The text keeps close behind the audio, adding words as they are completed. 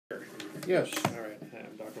Yes. All right,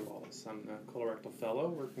 I'm Dr. Wallace. I'm a colorectal fellow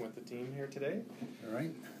working with the team here today. All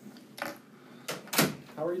right.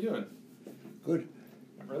 How are you doing? Good.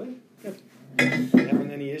 Really? Good.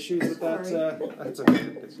 Having any issues with that? That's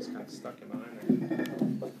okay. It's just kind of stuck in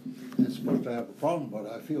mine. I'm supposed to have a problem, but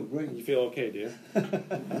I feel great. You feel okay, do you?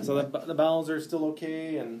 So the bowels are still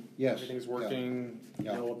okay, and Yes. everything's working.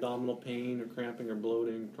 Yeah. No abdominal pain or cramping or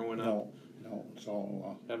bloating, throwing up. No, it's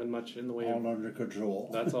all Having much in the way of. under control.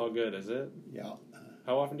 That's all good, is it? Yeah.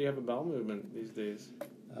 How often do you have a bowel movement these days?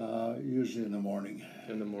 Usually in the morning.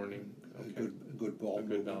 In the morning. Okay. A good bowel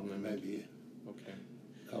movement. Maybe Okay.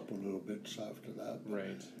 a couple little bits after that.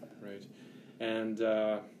 Right. And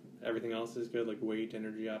everything else is good, like weight,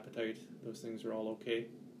 energy, appetite. Those things are all okay.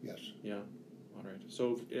 Yes. Yeah. All right.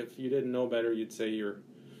 So if you didn't know better, you'd say you're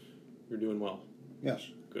doing well. Yes.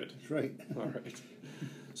 Good. That's right. All right.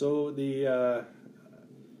 So the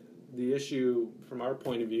issue from our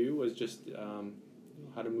point of view was just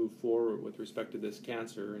how to move forward with respect to this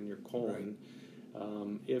cancer in your colon.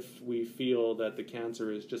 Right. If we feel that the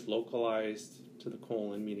cancer is just localized to the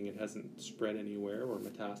colon, meaning it hasn't spread anywhere or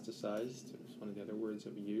metastasized, it's one of the other words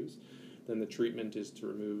that we use, then the treatment is to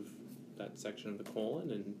remove that section of the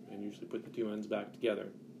colon and usually put the two ends back together.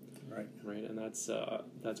 Right, and that's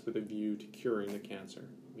with a view to curing the cancer,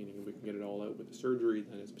 meaning if we can get it all out with the surgery,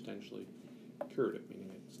 then it's potentially curative, meaning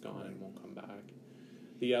it's gone and won't come back.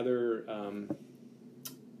 The other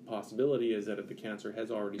possibility is that if the cancer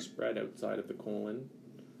has already spread outside of the colon,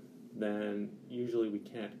 then usually we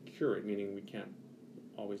can't cure it, meaning we can't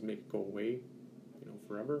always make it go away,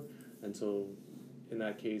 forever. And so in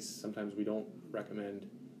that case, sometimes we don't recommend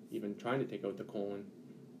even trying to take out the colon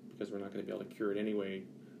because we're not going to be able to cure it anyway,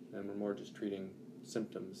 and we're more just treating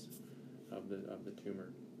symptoms of the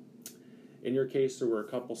tumor. In your case, there were a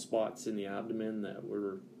couple spots in the abdomen that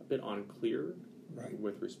were a bit unclear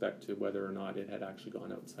with respect to whether or not it had actually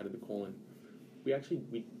gone outside of the colon.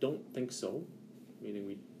 We don't think so, meaning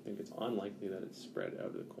we think it's unlikely that it's spread out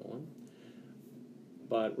of the colon,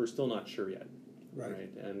 but we're still not sure yet.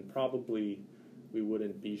 Right? And probably we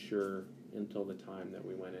wouldn't be sure until the time that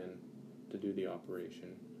we went in to do the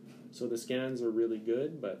operation. So the scans are really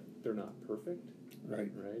good, but they're not perfect.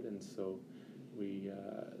 Right? And so we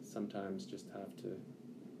sometimes just have to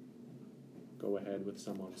go ahead with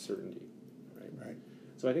some uncertainty. Right.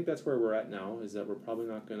 So I think that's where we're at now, is that we're probably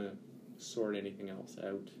not going to sort anything else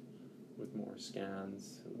out with more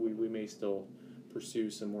scans. We may still pursue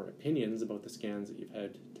some more opinions about the scans that you've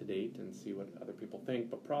had to date and see what other people think,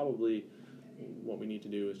 but probably what we need to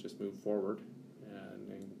do is just move forward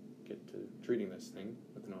and get to treating this thing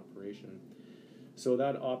with an operation. So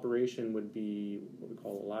that operation would be what we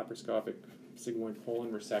call a laparoscopic sigmoid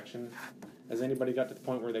colon resection. Has anybody got to the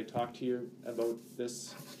point where they talk to you about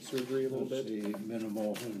this surgery a little bit? The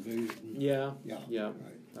minimal invasion. Yeah.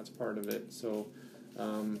 Right. That's part of it. So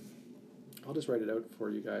I'll just write it out for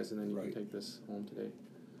you guys, and then you can take this home today.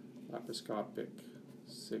 Laparoscopic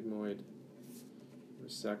sigmoid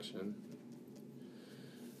resection.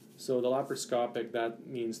 So the laparoscopic, that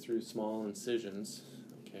means through small incisions,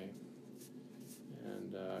 okay?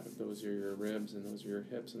 And if those are your ribs and those are your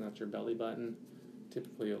hips and that's your belly button,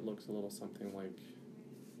 typically it looks a little something like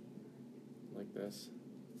this.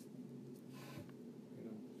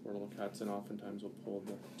 4 little cuts, and oftentimes we'll pull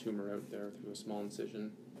the tumor out there through a small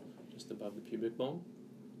incision just above the pubic bone.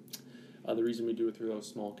 The reason we do it through those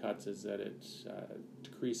small cuts is that it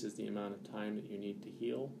decreases the amount of time that you need to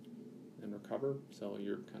heal and recover, so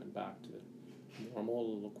you're kind of back to normal a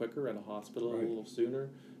little quicker at a hospital, a little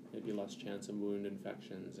sooner, maybe less chance of wound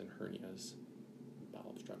infections and hernias,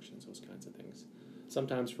 bowel obstructions, those kinds of things.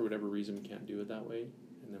 Sometimes for whatever reason we can't do it that way,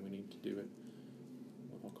 and then we need to do it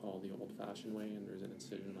what I'll call the old-fashioned way, and there's an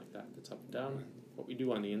incision like that that's up and down. What we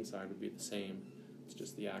do on the inside would be the same. It's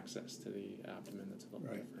just the access to the abdomen that's a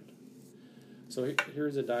little different. So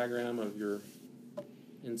here's a diagram of your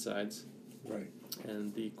insides.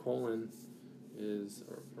 And the colon is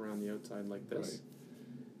around the outside like this.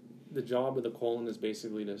 The job of the colon is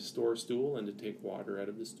basically to store stool and to take water out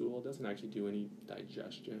of the stool. It doesn't actually do any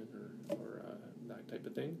digestion or that type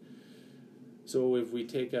of thing. So if we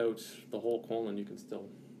take out the whole colon, you can still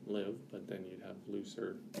live, but then you'd have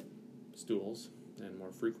looser stools and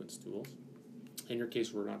more frequent stools. In your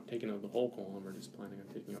case, we're not taking out the whole colon, we're just planning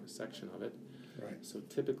on taking out a section of it. So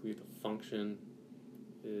typically the function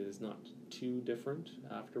is not too different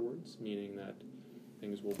afterwards, meaning that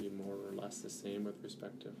things will be more or less the same with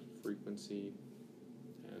respect to frequency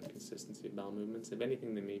and consistency of bowel movements. If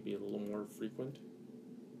anything, they may be a little more frequent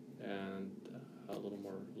and a little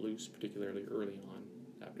more loose, particularly early on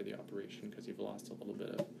after the operation, because you've lost a little bit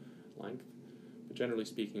of length. But generally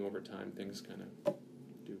speaking, over time, things kind of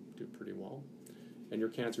do pretty well. And your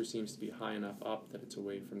cancer seems to be high enough up that it's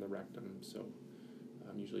away from the rectum, so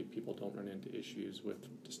usually people don't run into issues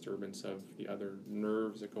with disturbance of the other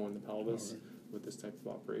nerves that go in the pelvis with this type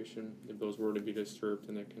of operation. If those were to be disturbed,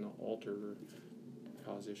 then it can alter or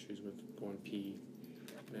cause issues with going pee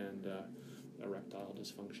and erectile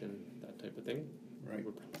dysfunction, that type of thing. Right.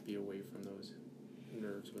 Would probably be away from those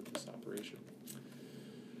nerves with this operation.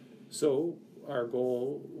 So our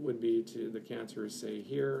goal would be the cancer is say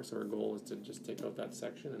here, so our goal is to just take out that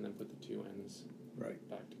section and then put the two ends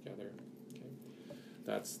back together. Okay,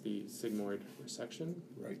 that's the sigmoid resection.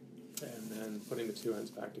 Right. And then putting the two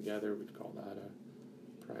ends back together, we'd call that a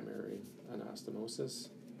primary anastomosis.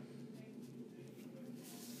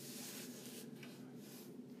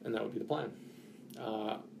 And that would be the plan.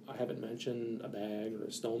 I haven't mentioned a bag or a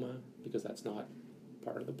stoma because that's not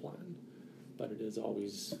part of the plan, but it is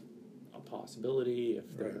always a possibility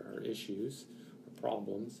if there are issues or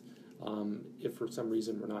problems. If for some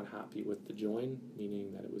reason we're not happy with the joint,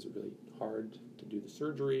 meaning that it was really hard to do the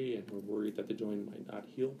surgery and we're worried that the joint might not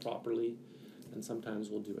heal properly, then sometimes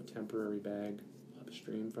we'll do a temporary bag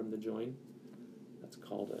upstream from the joint. That's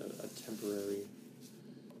called a temporary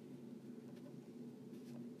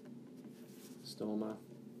stoma.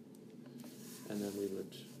 And then we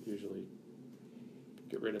would usually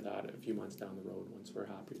get rid of that a few months down the road once we're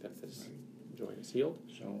happy that this joint is healed.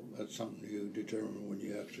 So that's something you determine when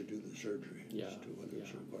you actually do the surgery as to whether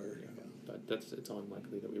it's required. Yeah. But it's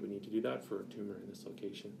unlikely that we would need to do that for a tumor in this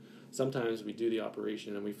location. Sometimes we do the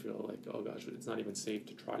operation and we feel like, oh gosh, it's not even safe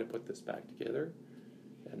to try to put this back together.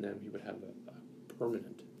 And then we would have a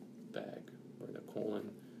permanent bag where the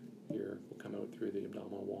colon here will come out through the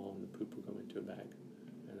abdominal wall and the poop will go into a bag.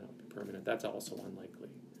 And that would be permanent. That's also unlikely,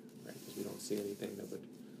 right? Because we don't see anything that would,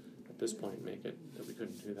 at this point, make it that we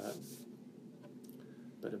couldn't do that.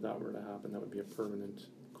 But if that were to happen, that would be a permanent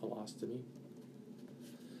colostomy.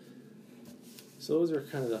 So those are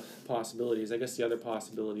kind of the possibilities. I guess the other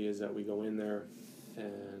possibility is that we go in there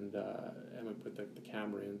and we put the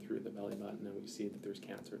camera in through the belly button and we see that there's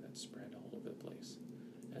cancer that's spread all over the place.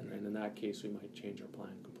 And then in that case, we might change our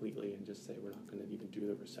plan completely and just say we're not going to even do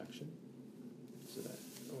the resection. So that,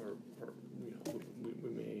 or you know, we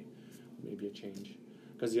may be a change.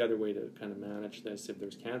 Because the other way to kind of manage this, if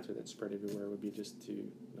there's cancer that's spread everywhere, would be just to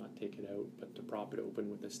not take it out, but to prop it open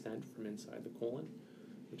with a stent from inside the colon,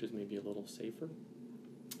 which is maybe a little safer.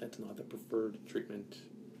 That's not the preferred treatment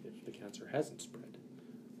if the cancer hasn't spread.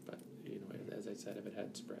 But, you know, as I said, if it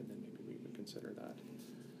had spread, then maybe we would consider that.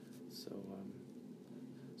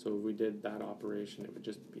 So if we did that operation, it would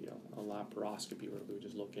just be a laparoscopy where we would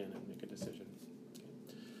just look in and make a decision. Okay.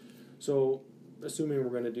 So assuming we're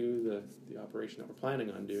going to do the operation that we're planning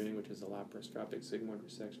on doing, which is a laparoscopic sigmoid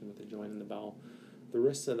resection with the joint in the bowel, the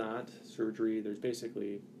risks of that surgery, there's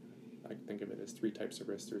basically, I think of it as three types of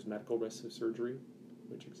risks. There's medical risks of surgery,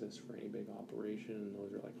 which exists for any big operation, and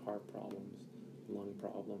those are like heart problems, lung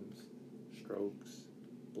problems, strokes,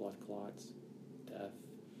 blood clots, death,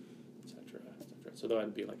 etc. So that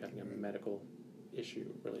would be like having a medical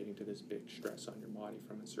issue relating to this big stress on your body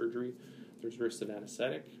from a surgery. There's risks of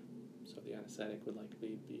anesthetic. So the anesthetic would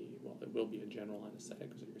likely be, well, it will be a general anesthetic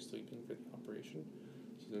because you're sleeping for the operation.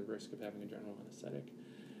 So there's a risk of having a general anesthetic.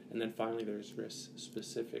 And then finally there's risks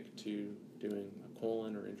specific to doing a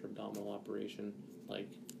colon or intra-abdominal operation,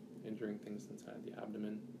 like injuring things inside the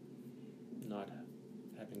abdomen, not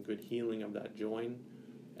having good healing of that joint,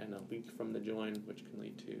 and a leak from the joint, which can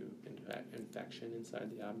lead to infection inside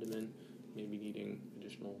the abdomen, maybe needing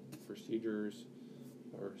additional procedures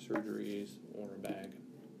or surgeries or a bag.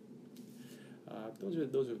 Those are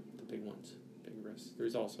the big ones, big risks.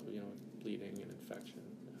 There's also, you know, bleeding and infection,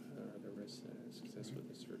 other risks that exist with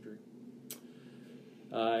the surgery.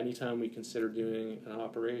 Anytime we consider doing an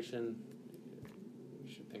operation, we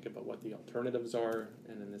should think about what the alternatives are,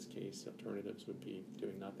 and in this case, the alternatives would be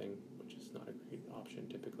doing nothing, which is not a great option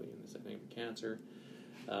typically in the setting of cancer,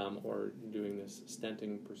 or doing this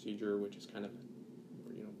stenting procedure, which is kind of,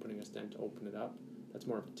 you know, putting a stent to open it up. That's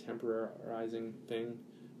more of a temporizing thing.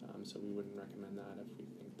 So we wouldn't recommend that if we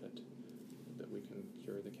think that we can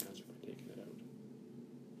cure the cancer by taking it out.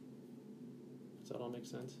 Does that all make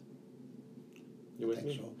sense? You with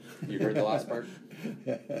me? So. You heard the last part?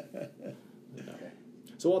 Yeah.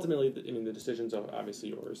 So ultimately, the decisions are obviously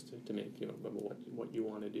yours to make, you know, about what you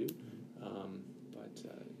want to do. But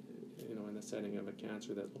you know, in the setting of a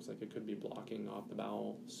cancer that looks like it could be blocking off the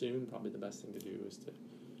bowel soon, probably the best thing to do is to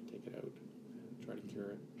take it out and try to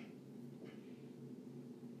cure it.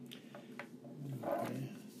 Okay.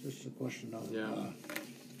 Just a question on the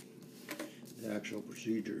actual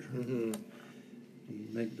procedure. Mm-hmm. Do you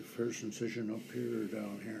make the first incision up here or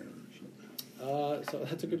down here? So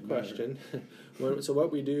that's a good question. So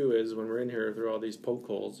what we do is when we're in here through all these poke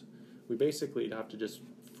holes, we basically have to just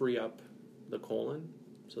free up the colon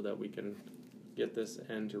so that we can get this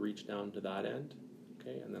end to reach down to that end,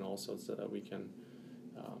 okay, and then also so that we can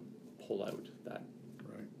pull out that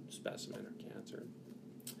specimen or cancer.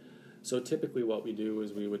 So typically what we do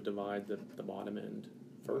is we would divide the bottom end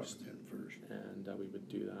first, and we would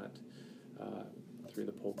do that through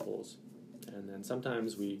the poke holes, and then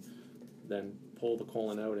sometimes we then pull the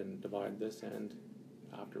colon out and divide this end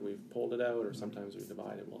after we've pulled it out, or sometimes we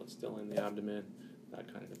divide it while it's still in the abdomen. That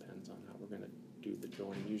kind of depends on how we're going to do the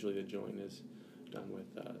join. Usually the join is done with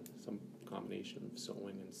some combination of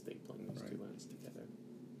sewing and stapling these two ends together.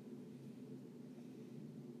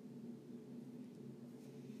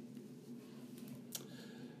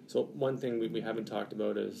 So one thing we haven't talked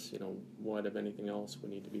about is, what, if anything else,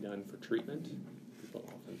 would need to be done for treatment. People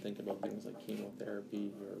often think about things like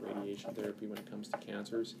chemotherapy or radiation therapy when it comes to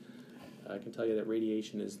cancers. I can tell you that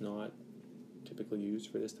radiation is not typically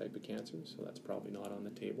used for this type of cancer, so that's probably not on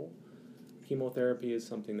the table. Chemotherapy is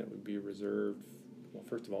something that would be reserved. Well,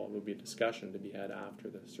 first of all, it would be a discussion to be had after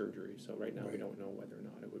the surgery, so right now we don't know whether or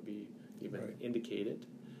not it would be even indicated.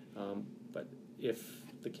 But if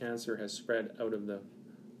the cancer has spread out of the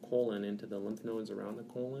colon into the lymph nodes around the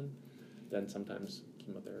colon, then sometimes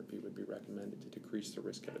chemotherapy would be recommended to decrease the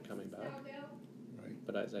risk of it coming back.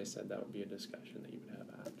 But as I said, that would be a discussion that you would have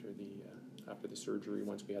after the surgery.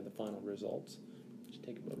 Once we had the final results, it should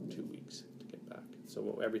take about 2 weeks to get back.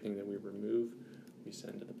 So everything that we remove, we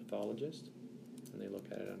send to the pathologist, and they look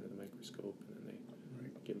at it under the microscope, and then they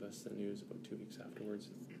give us the news about 2 weeks afterwards.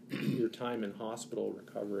 Your time in hospital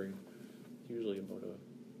recovering, usually about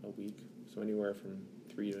a week, so anywhere from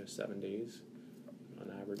 3 to 7 days,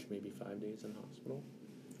 on average maybe 5 days in hospital.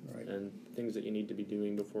 And things that you need to be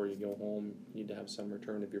doing before you go home, you need to have some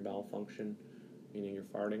return of your bowel function, meaning you're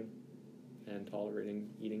farting and tolerating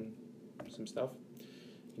eating some stuff.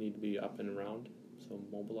 You need to be up and around, so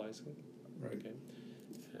mobilizing. Okay.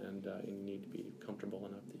 And you need to be comfortable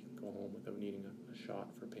enough that you can go home without needing a shot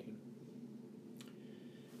for pain.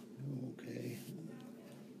 Okay.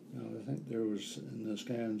 Now I think there was in the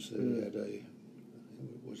scans they had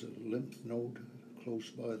was a lymph node close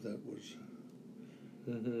by that was.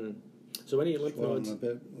 So any lymph nodes, a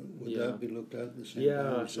bit, would that be looked at the same time?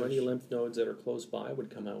 Yeah, so any lymph nodes that are close by would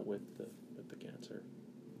come out with the cancer.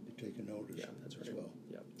 Be taken notice. Yeah, that's right. As well.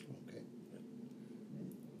 Yep. Okay.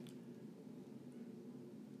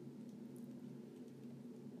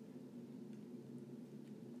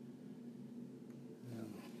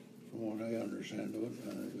 From what I understand of it,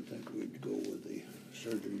 I would think we'd go with the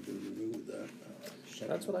surgery to remove that.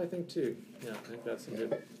 That's what I think too. Yeah, I think that's a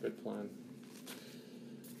good plan.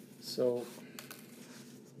 So,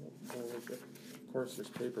 of course, there's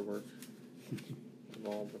paperwork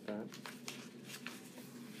involved with that. I'm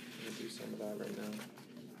going to do some of that right now.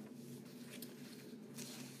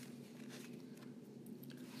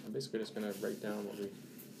 I'm basically just going to write down what we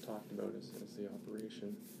talked about as the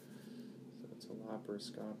operation. So it's a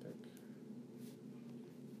laparoscopic.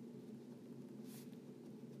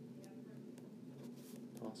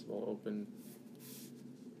 Possible open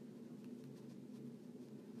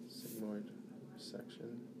sigmoid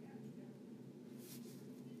section.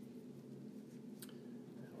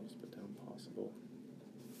 And I'll just put down possible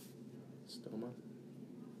stoma.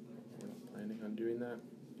 We're not planning on doing that.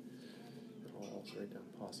 I'll also write down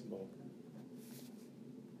possible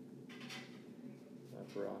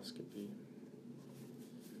laparoscopy,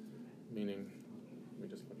 meaning we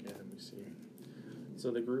just look at it and we see.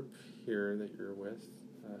 So the group here that you're with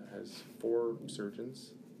has 4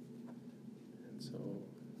 surgeons, and so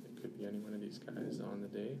it could be any one of these guys on the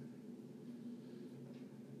day.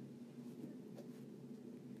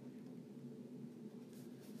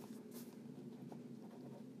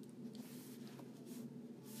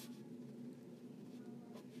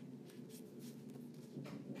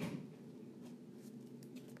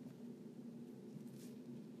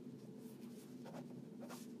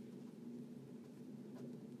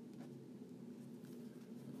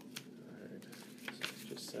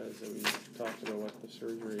 Says that we talked about what the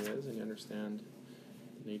surgery is, and you understand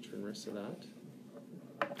the nature and risks of that.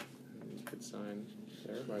 And you could sign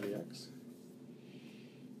there by the X.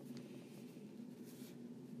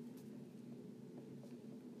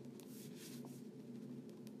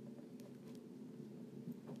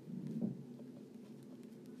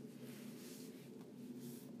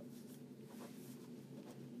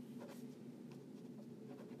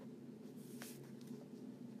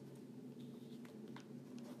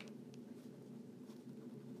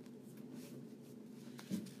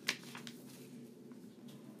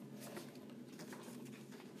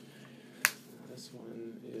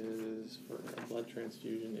 blood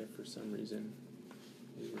transfusion if for some reason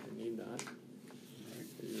you were to need that. Right.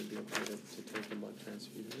 You would be okay to take a blood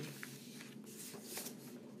transfusion.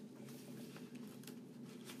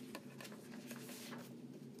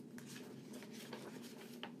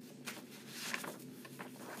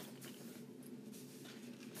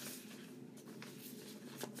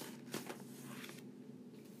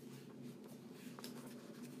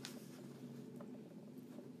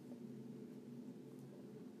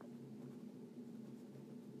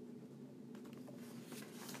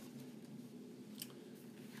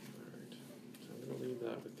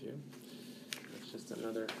 That with you. It's just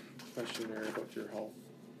another questionnaire about your health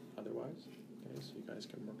otherwise. Okay, so you guys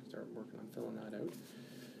can start working on filling that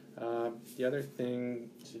out. The other thing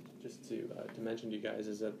to mention to you guys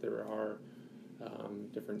is that there are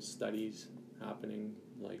different studies happening,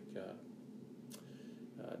 like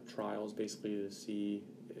trials basically to see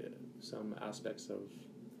some aspects of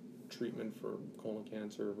treatment for colon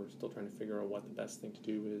cancer. We're still trying to figure out what the best thing to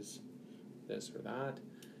do is, this or that.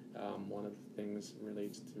 One of the things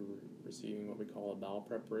relates to receiving what we call a bowel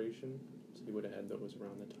preparation. So you would have had those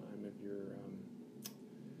around the time of your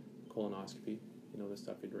colonoscopy. You know, the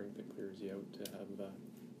stuff you drink that clears you out to have,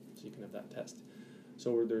 so you can have that test.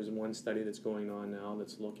 So there's one study that's going on now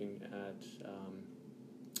that's looking at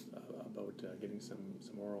about getting some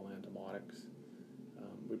oral antibiotics.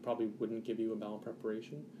 We probably wouldn't give you a bowel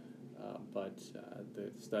preparation, but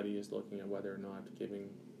the study is looking at whether or not giving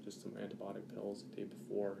just some antibiotic pills the day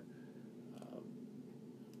before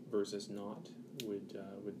versus not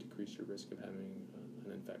would decrease your risk of having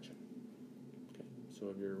an infection. Okay, so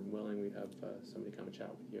if you're willing, we'd have somebody come and chat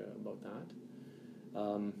with you about that.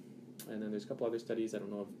 And then there's a couple other studies. I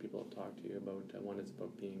don't know if people have talked to you about. One is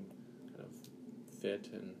about being kind of fit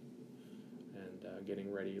and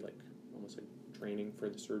getting ready, like almost like training for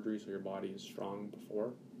the surgery, so your body is strong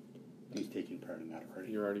before. He's taking part in that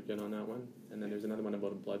already. You're already good on that one. And then there's another one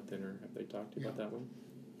about a blood thinner. Have they talked to you about that one?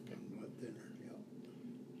 Okay. Blood thinner,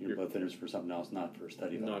 yeah. Your blood thinners for something else, not for a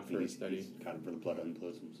study. Though. Not for a study. He's got it for the blood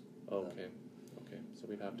embolisms. Oh, okay. Okay. So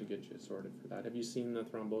we'd have to get you sorted for that. Have you seen the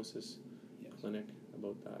thrombosis clinic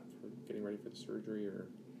about that for getting ready for the surgery, or?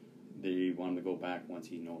 They want him to go back once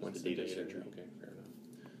he knows the date of surgery. Okay, fair enough.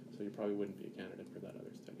 So you probably wouldn't be a candidate for that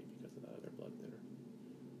other study because of that other blood thinner.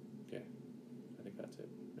 Okay. I think that's it.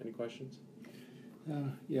 Any questions?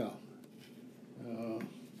 Yeah.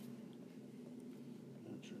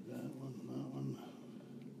 Answered that one.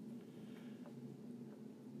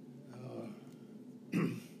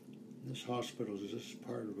 This hospital, is this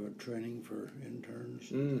part of a training for interns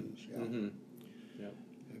and things? Yeah. Mm-hmm. Yep.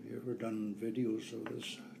 Have you ever done videos of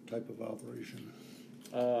this type of operation?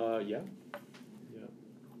 Yeah. Yeah.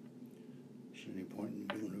 Is there any point in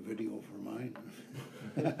doing a video for mine?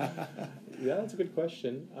 Yeah, that's a good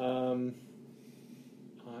question. I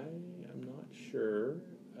am not sure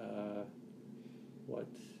what,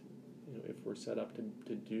 if we're set up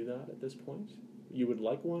to do that at this point. You would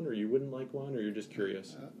like one, or you wouldn't like one, or you're just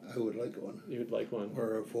curious? I would like one. You would like one?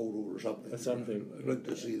 Or a photo or something. Something. I'd like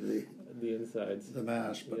to see the insides. the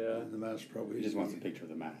mask, but Yeah. the mask probably... He just wants a picture of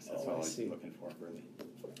the mass. That's Oh, I all he's see. looking for, really.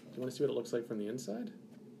 Do you want to see what it looks like from the inside?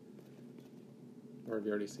 Or have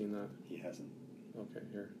you already seen that? He hasn't. Okay,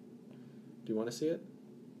 here. Do you want to see it?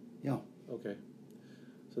 Yeah. Okay.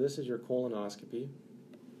 So this is your colonoscopy.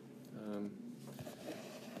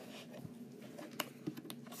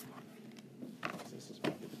 This is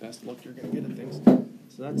probably the best look you're going to get at things.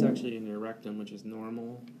 So that's actually in your rectum, which is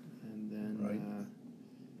normal, and then Right.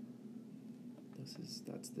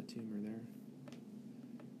 That's the tumor there.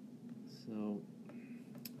 So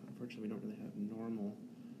unfortunately, we don't really have normal,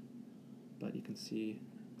 but you can see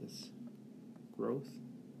this growth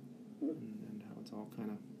and how it's all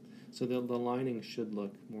kind of. So the lining should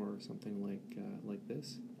look more something like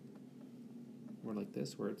this, or like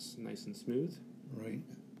this, where it's nice and smooth. Right. And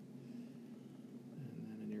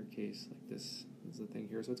then in your case, like this is the thing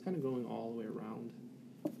here. So it's kind of going all the way around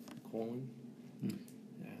the colon, and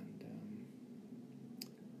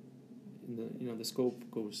the scope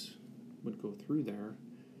would go through there,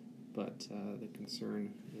 but the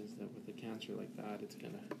concern is that with a cancer like that, it's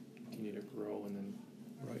gonna continue to grow and then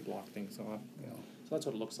block things off. Yeah. So that's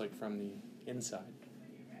what it looks like from the inside.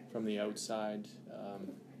 From the outside,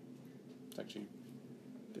 it's actually,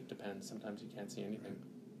 it depends. Sometimes you can't see anything.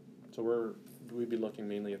 So we'd be looking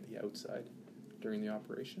mainly at the outside during the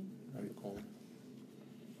operation of the colon.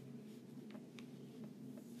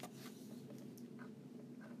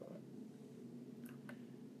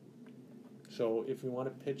 So if you want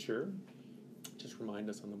a picture, just remind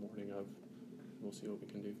us on the morning of, and we'll see what we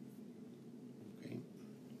can do. Okay.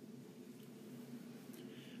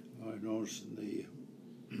 I noticed I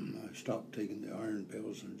stopped taking the iron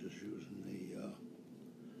pills and just using the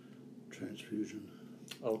transfusion.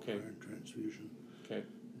 Okay. Iron transfusion. Okay.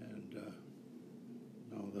 And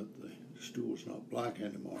now that the stool's not black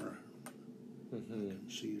anymore, Mm-hmm. you can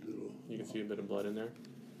see little. You can see a bit of blood in there.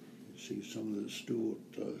 You see some of the stool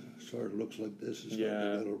sort of looks like this. It's got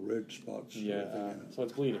Yeah. the little red spots. sort of thing in it. So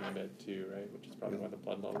it's bleeding a bit too, right? Which is probably Yeah. why the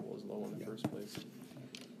blood level was low in the Yeah. first place.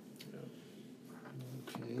 Yeah.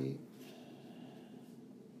 Okay.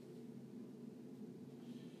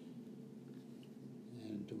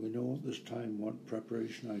 And do we know at this time what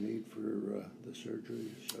preparation I need for the surgery?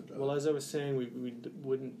 Well, as I was saying, we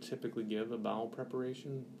wouldn't typically give a bowel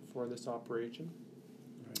preparation for this operation.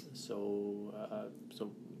 Right. So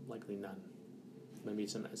likely none. Maybe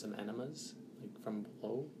some enemas like from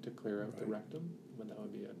below to clear out the Right. rectum, but that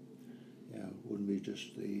would be it. Yeah, wouldn't be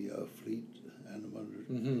just the fleet enema that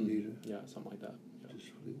you Mhm. need it. Yeah, something like that. Yeah. Just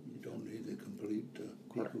fleet. You don't need the complete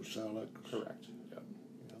Correct. Picosalix. Correct. Yeah. Yeah,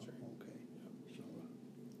 That's right. okay. So,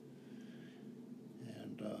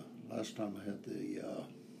 last time I had the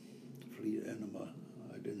fleet enema,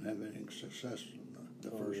 I didn't have any success in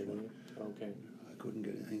the Oh, first really? one. Okay. I couldn't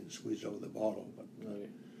get anything squeezed out of the bottle, but Right.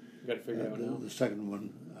 You got to figure it out now. the second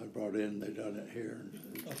one I brought in, they done it here, and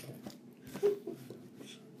Okay.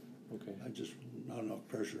 Okay. I just not enough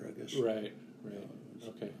pressure, I guess. Right. You know, Right. it's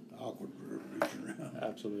Okay. Awkward reaching around.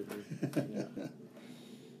 Absolutely. Yeah.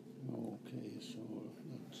 Okay, so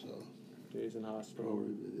that's Days in hospital.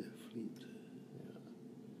 probably the fleet, Yeah.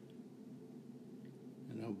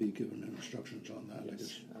 and I'll be given instructions on that. I Yes,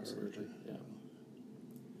 guess. absolutely. Yeah.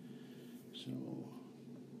 So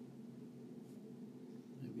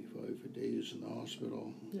maybe 5 days in the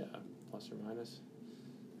hospital. Yeah. Plus or minus.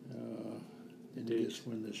 And Date. guess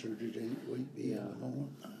when the surgery date might be Yeah. at the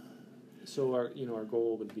moment. So our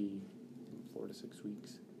goal would be 4 to 6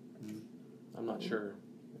 weeks. Mm. I'm not sure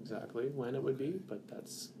exactly when it would be, but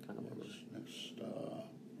that's kind of what we're. Next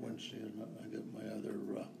Wednesday, I get my other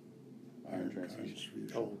iron transfusion.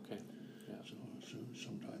 Oh, okay. Yeah. So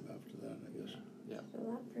sometime after that, I guess. Yeah.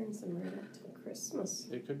 Well, that brings them right up to Christmas.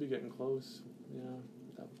 It could be getting close. Yeah.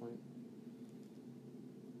 At that point.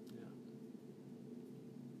 Yeah.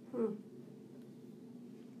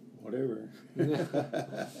 Whatever. Yeah,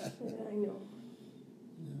 I know.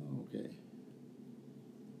 Okay.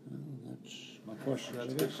 Well, that's my question.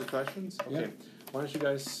 That's good for questions? Okay. Yeah. Why don't you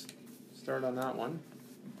guys start on that one?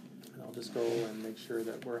 And I'll just go and make sure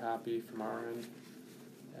that we're happy from our end.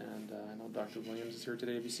 And I know Dr. Williams is here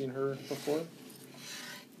today. Have you seen her before?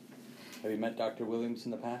 Have you met Dr. Williams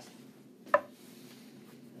in the past?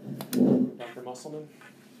 Dr. Musselman?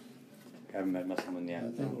 I haven't met Musselman I yet.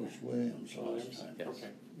 think it was Williams Williams? last time. Yes. Okay.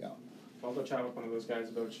 Yeah. I'll go chat with one of those guys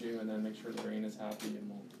about you and then make sure Lorraine is happy and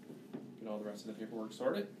we'll get all the rest of the paperwork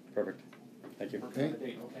sorted. Perfect. Thank you. Work Okay. on the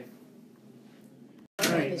date, okay.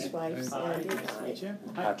 His wife, Hi, Sandy. nice to meet you.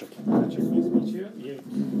 Hi, Patrick. Patrick, nice to meet you. You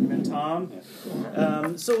met Tom.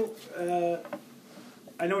 Yes.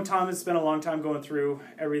 I know Tom has spent a long time going through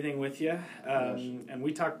everything with you, Yes. and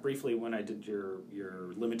we talked briefly when I did your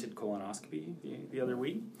limited colonoscopy the other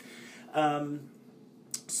week.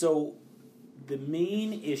 So the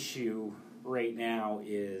main issue right now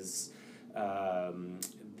is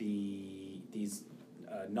these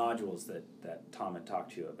nodules that Tom had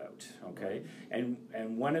talked to you about, okay? And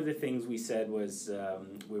one of the things we said was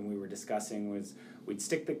when we were discussing was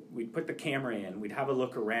we'd put the camera in, we'd have a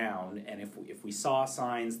look around, and if we saw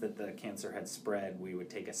signs that the cancer had spread, we would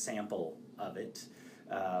take a sample of it,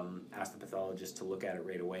 ask the pathologist to look at it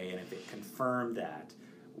right away, and if it confirmed that,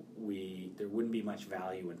 there wouldn't be much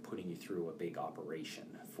value in putting you through a big operation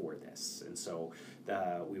for this. And so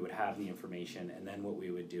we would have the information, and then what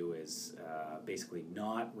we would do is basically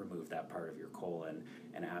not remove that part of your colon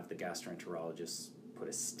and have the gastroenterologist put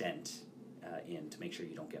a stent in to make sure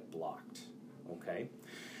you don't get blocked. Okay?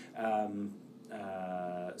 And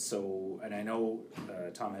I know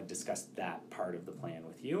Tom had discussed that part of the plan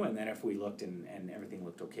with you, and then if we looked and everything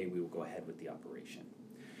looked okay, we would go ahead with the operation.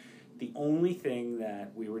 The only thing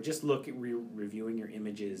that we were just reviewing your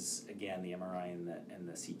images again, the MRI and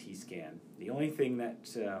the CT scan. The only thing that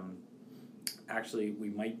actually we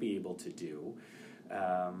might be able to do,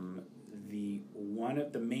 the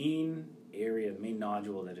main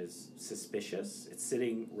nodule that is suspicious, it's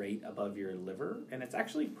sitting right above your liver, and it's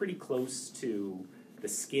actually pretty close to the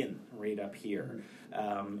skin right up here.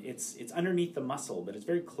 It's underneath the muscle, but it's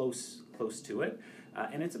very close to it,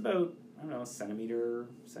 and it's about, I don't know, centimeter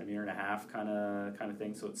and a half kind of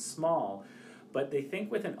thing. So it's small, but they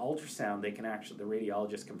think with an ultrasound they can the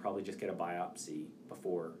radiologist can probably just get a biopsy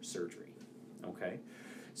before surgery. Okay,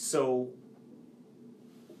 so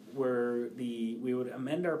we would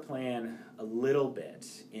amend our plan a little bit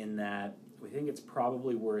in that we think it's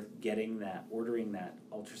probably worth ordering that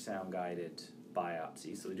ultrasound guided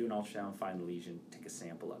biopsy. So we do an ultrasound, find the lesion, take a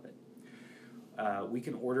sample of it. We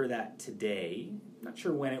can order that today. Not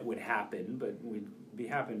sure when it would happen, but would be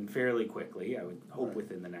happen fairly quickly. I would hope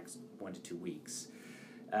within the next 1 to 2 weeks.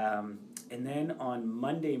 And then on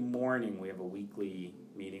Monday morning, we have a weekly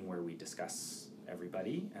meeting where we discuss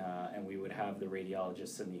everybody, and we would have the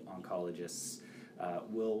radiologists and the oncologists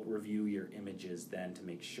will review your images then to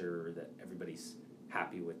make sure that everybody's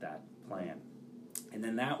happy with that plan. And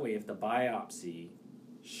then that way, if the biopsy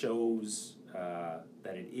shows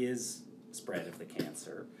that it is spread of the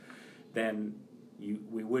cancer, then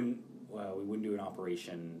we wouldn't do an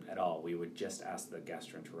operation at all. We would just ask the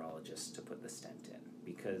gastroenterologist to put the stent in,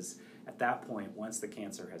 because at that point, once the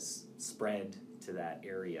cancer has spread to that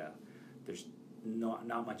area, there's not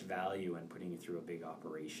much value in putting you through a big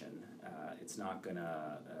operation. It's not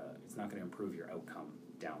gonna improve your outcome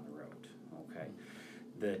down the road. Okay,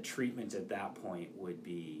 the treatment at that point would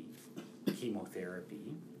be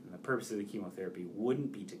chemotherapy. And the purpose of the chemotherapy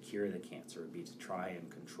wouldn't be to cure the cancer; it would be to try and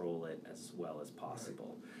control it as well as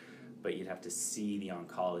possible. But you'd have to see the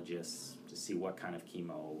oncologist to see what kind of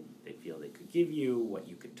chemo they feel they could give you, what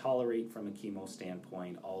you could tolerate from a chemo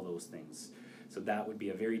standpoint, all those things. So that would be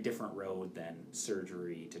a very different road than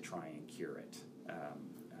surgery to try and cure it,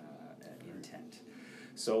 intent.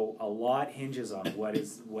 So a lot hinges on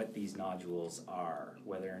what these nodules are,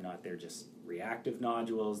 whether or not they're just reactive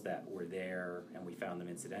nodules that were there and we found them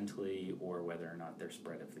incidentally, or whether or not they're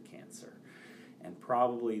spread of the cancer. And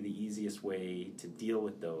probably the easiest way to deal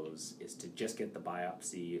with those is to just get the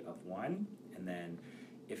biopsy of one, and then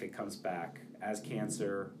if it comes back as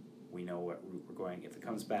cancer, we know what route we're going. If it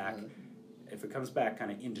comes back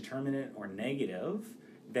kind of indeterminate or negative,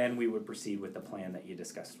 then we would proceed with the plan that you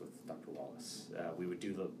discussed with Dr. Wallace. We would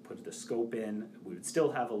put the scope in. We would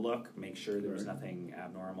still have a look, make sure there was nothing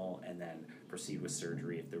abnormal, and then proceed with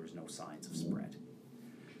surgery if there was no signs of spread.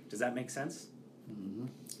 Does that make sense? Mm-hmm.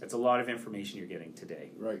 It's a lot of information you're getting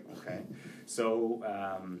today. Right. Okay. So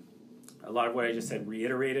a lot of what I just said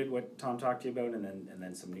reiterated what Tom talked to you about, and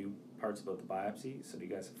then some new parts about the biopsy. So do you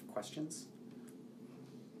guys have questions?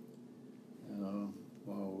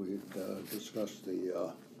 Well, we discussed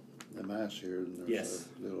the mass here, and there's Yes.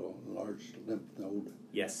 a little large lymph node.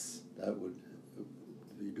 Yes. That would,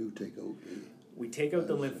 you do take out the. We take out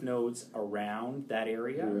the lymph nodes around that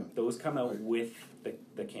area. Yeah. Those come out Right. with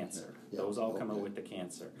the cancer. Yeah. Those all come out Okay. with the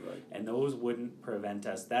cancer. Right. And those wouldn't prevent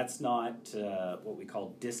us. That's not what we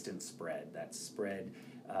call distant spread. That's spread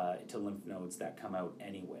to lymph nodes that come out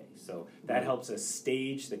anyway. So that Right. helps us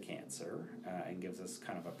stage the cancer and gives us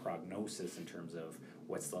kind of a prognosis in terms of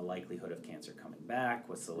what's the likelihood of cancer coming back,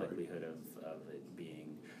 what's the Right. likelihood of it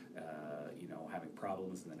being, having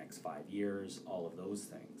problems in the next 5 years, all of those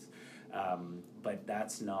things. But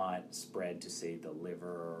that's not spread to, say, the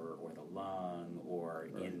liver or the lung or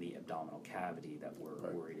Right. in the abdominal cavity that we're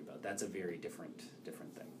Right. worried about. That's a very different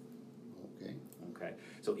thing. Okay. Okay,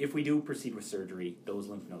 so if we do proceed with surgery, those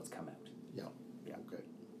lymph nodes come out. Yeah. Yeah. Okay.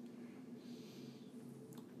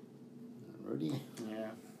 Ready?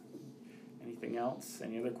 Yeah. Anything else?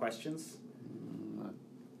 Any other questions? I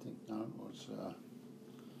think not.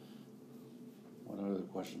 What other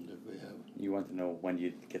question did we have? You want to know when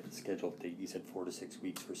you'd get the scheduled date. You said 4 to 6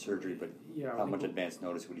 weeks for surgery, but Yeah. how much advance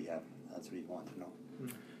notice would he have? That's what he wanted to know.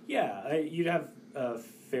 Yeah, you'd have a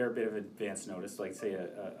fair bit of advance notice, like say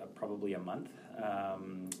probably a month.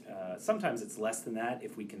 Sometimes it's less than that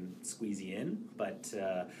if we can squeeze you in, but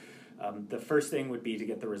the first thing would be to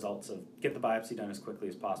get the biopsy done as quickly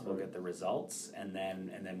as possible, Right. get the results, and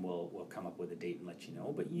then we'll come up with a date and let you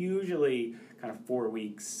know. But usually, kind of 4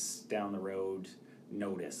 weeks down the road,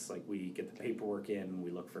 notice. Like we get the paperwork in,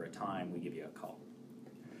 we look for a time, we give you a call.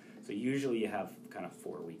 So usually you have kind of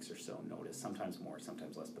 4 weeks or so notice, sometimes more,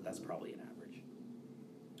 sometimes less, but that's probably an average.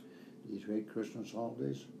 Do you take Christmas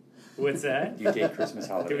holidays? What's that? Do you take Christmas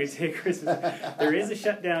Do we holidays? take Christmas? There is a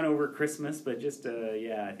shutdown over Christmas, but just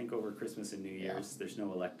I think over Christmas and New Year's, there's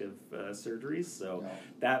no elective surgeries, so No.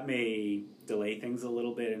 that may delay things a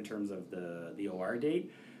little bit in terms of the OR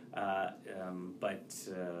date. But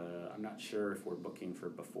I'm not sure if we're booking for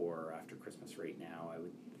before or after Christmas right now. I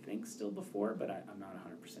would think still before, but I'm not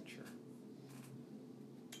 100% sure.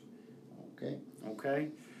 Okay. Okay.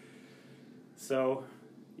 So,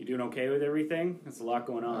 you doing okay with everything? There's a lot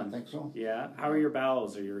going on. I think so. Yeah. How are your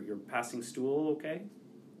bowels? Are your passing stool okay?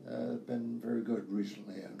 Been very good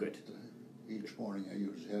recently. And Good. Each morning I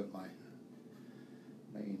usually have my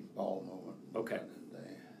main bowel movement. Okay. And the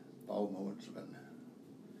bowel movements have been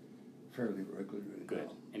fairly regularly. Good.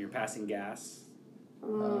 And you're passing gas?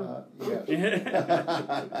 Yes.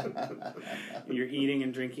 You're eating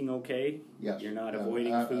and drinking okay? Yes. You're not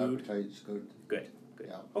avoiding food? Appetite's good. Good.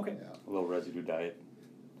 Yeah. Okay. Yeah. A low residue diet.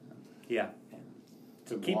 Yeah.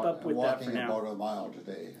 So keep up with that for now. Walking about a mile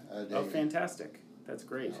today. A day. Oh, fantastic. That's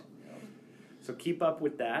great. Yeah. So keep up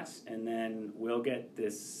with that, and then we'll get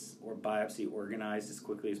this biopsy organized as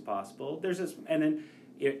quickly as possible. And then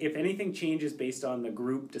if anything changes based on the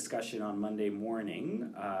group discussion on Monday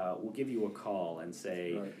morning, we'll give you a call and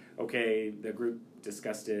say, Right. okay, the group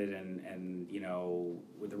discussed it, and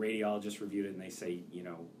with the radiologist reviewed it, and they say,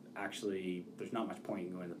 actually, there's not much point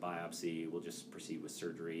in going to the biopsy. We'll just proceed with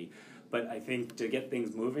surgery. But I think to get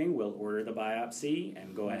things moving, we'll order the biopsy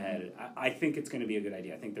and go ahead. I think it's going to be a good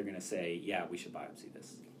idea. I think they're going to say, yeah, we should biopsy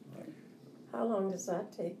this. How long does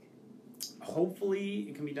that take? Hopefully,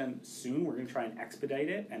 it can be done soon. We're going to try and expedite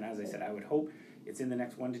it. And as I said, I would hope it's in the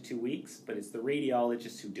next 1 to 2 weeks. But it's the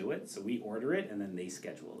radiologists who do it. So we order it, and then they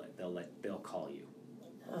schedule it. They'll call you.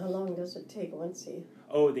 How long does it take once you...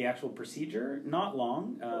 Oh, the actual procedure? Not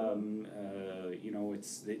long.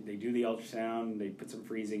 They do the ultrasound, they put some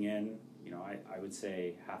freezing in. I would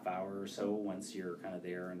say half hour or so once you're kind of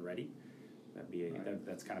there and ready. That'd be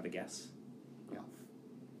that's kind of a guess. Yeah.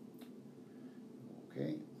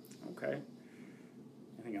 Okay. Okay.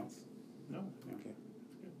 Anything else? No. Okay.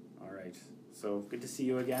 All right. So good to see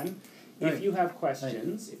you again. Right. If you have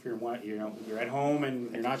questions, if you're at home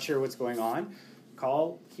and you're not sure what's going on,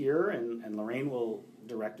 call here and Lorraine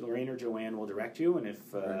or Joanne will direct you. And if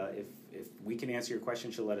we can answer your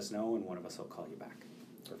question, she'll let us know, and one of us will call you back.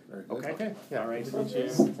 Very good. Okay. All right. Will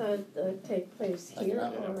this take place here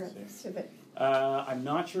or at the Civic? I'm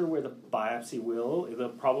not sure where the biopsy will. They'll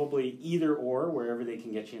probably either or, wherever they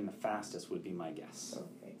can get you in the fastest would be my guess.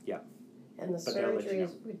 Okay. Yeah. And the But they'll let you surgery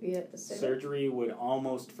know. would be at the Civic? Surgery would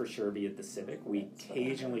almost for sure be at the Civic. We That's what I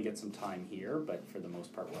occasionally get some time here, but for the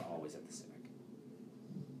most part, we're always at the Civic.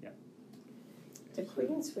 The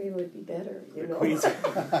Queensway would be better, The know. Queens- It's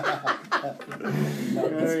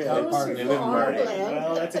closer to our land.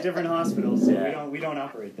 Well, that's a different hospital, so we don't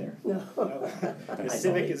operate there. No. The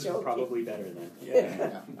Civic is joking. probably better then.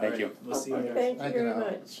 Yeah. Thank you. We'll see you Okay, there. thank you Thank you very now.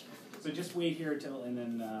 much. So just wait here and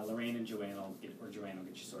then Lorraine and Joanne will get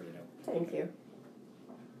you sorted out. Thank you.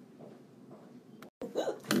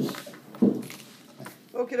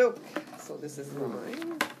 Okie doke. So this is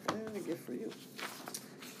mine and a gift for you.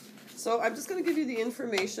 So I'm just going to give you the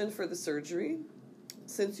information for the surgery.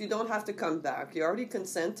 Since you don't have to come back, you already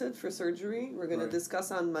consented for surgery. We're going to discuss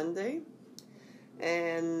on Monday.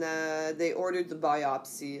 And they ordered the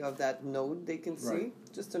biopsy of that node they can see,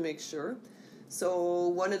 just to make sure. So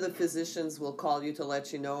one of the physicians will call you to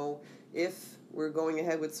let you know if we're going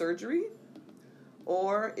ahead with surgery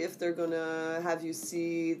or if they're going to have you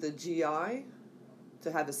see the GI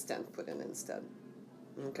to have a stent put in instead.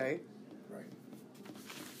 Okay? Right.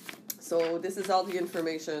 So this is all the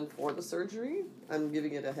information for the surgery. I'm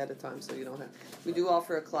giving it ahead of time so you don't have... We do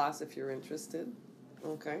offer a class if you're interested.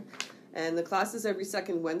 Okay? And the class is every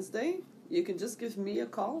second Wednesday. You can just give me a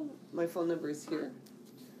call. My phone number is here.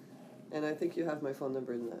 And I think you have my phone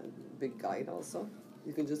number in the big guide also.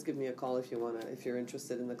 You can just give me a call if you're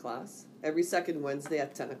interested in the class. Every second Wednesday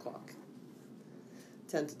at 10 o'clock.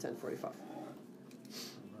 10 to 10:45. Right.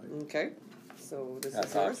 Okay? So this That's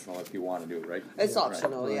is yours. optional if you want to do it, right? It's Yeah,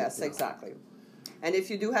 optional, right, yes, yeah. exactly. And if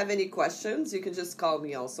you do have any questions, you can just call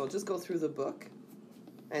me also. Just go through the book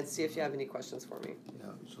and see if you have any questions for me.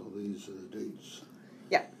 Yeah, so these are the dates.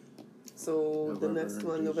 So the November next and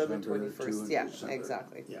one, November December, 21st. 2 Yeah, and December.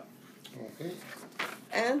 exactly. Okay.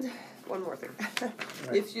 And one more thing.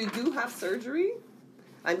 If you do have surgery,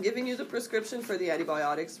 I'm giving you the prescription for the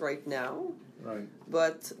antibiotics right now, Right.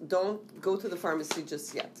 but don't go to the pharmacy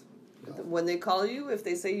just yet. No. When they call you, if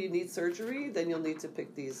they say you need surgery, then you'll need to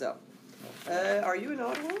pick these up. Are you in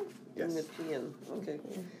Ottawa? Yes. In Nepean. Okay.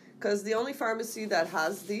 Because the only pharmacy that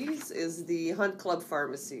has these is the Hunt Club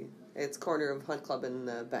Pharmacy. It's corner of Hunt Club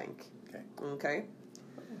and Bank. Okay. Okay?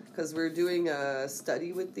 Because we're doing a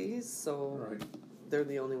study with these, so Right. they're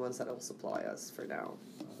the only ones that will supply us for now.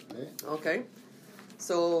 Okay. Okay?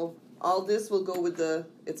 So all this will go with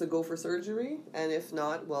it's a go for surgery, and if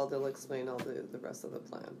not, well, they'll explain all the rest of the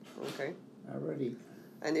plan. Okay? Alrighty.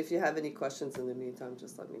 And if you have any questions in the meantime,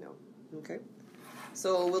 just let me know. Okay?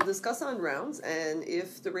 So we'll discuss on rounds, and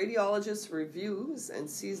if the radiologist reviews and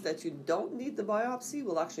sees that you don't need the biopsy,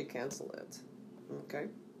 we'll actually cancel it. Okay?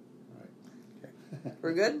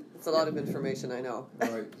 We're good? It's a lot of information, I know.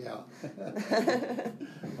 Right, yeah.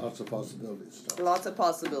 Lots of possibilities still. Lots of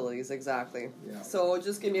possibilities, exactly. Yeah. So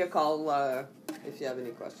just give me a call if you have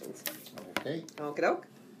any questions. Okay. Okie doke.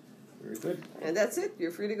 Very good. And that's it.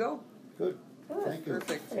 You're free to go. Good. Good. Thank you.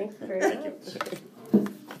 Perfect. Thank you very Thank much. you.